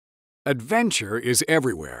Adventure is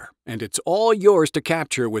everywhere, and it's all yours to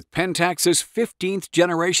capture with Pentax's 15th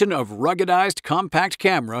generation of ruggedized compact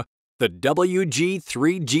camera, the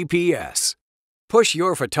WG3 GPS. Push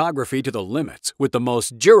your photography to the limits with the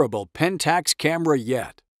most durable Pentax camera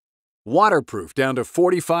yet. Waterproof down to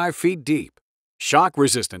 45 feet deep,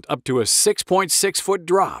 shock-resistant up to a 6.6-foot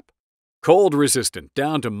drop, cold-resistant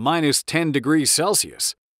down to minus 10 degrees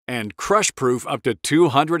Celsius, and crush-proof up to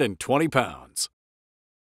 220 pounds.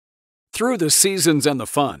 Through the seasons and the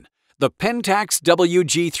fun, the Pentax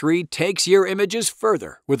WG3 takes your images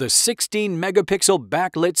further with a 16-megapixel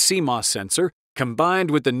backlit CMOS sensor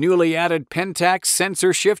combined with the newly added Pentax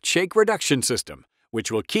Sensor Shift Shake Reduction System,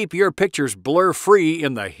 which will keep your pictures blur-free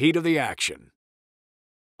in the heat of the action.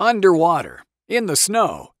 Underwater, in the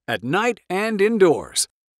snow, at night, and indoors,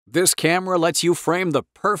 this camera lets you frame the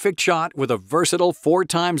perfect shot with a versatile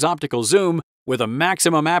 4x optical zoom with a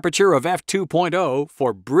maximum aperture of f2.0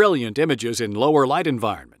 for brilliant images in lower light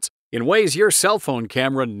environments, in ways your cell phone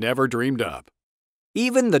camera never dreamed up.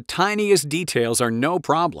 Even the tiniest details are no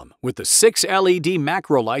problem, with the 6 LED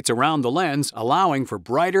macro lights around the lens allowing for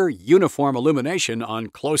brighter, uniform illumination on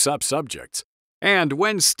close-up subjects. And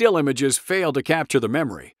when still images fail to capture the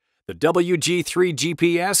memory, the WG3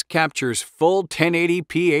 GPS captures full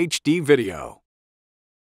 1080p HD video.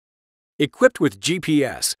 Equipped with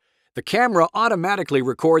GPS, the camera automatically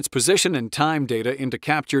records position and time data into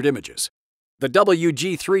captured images. The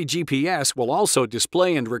WG3 GPS will also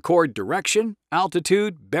display and record direction,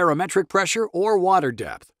 altitude, barometric pressure, or water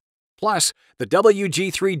depth. Plus, the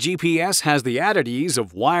WG3 GPS has the added ease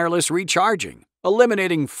of wireless recharging,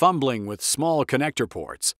 eliminating fumbling with small connector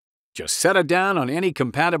ports. Just set it down on any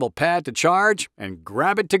compatible pad to charge and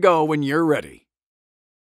grab it to go when you're ready.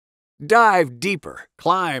 Dive deeper,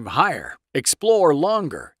 climb higher, explore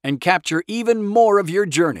longer, and capture even more of your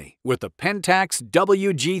journey with the Pentax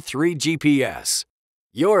WG3 GPS.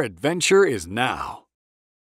 Your adventure is now.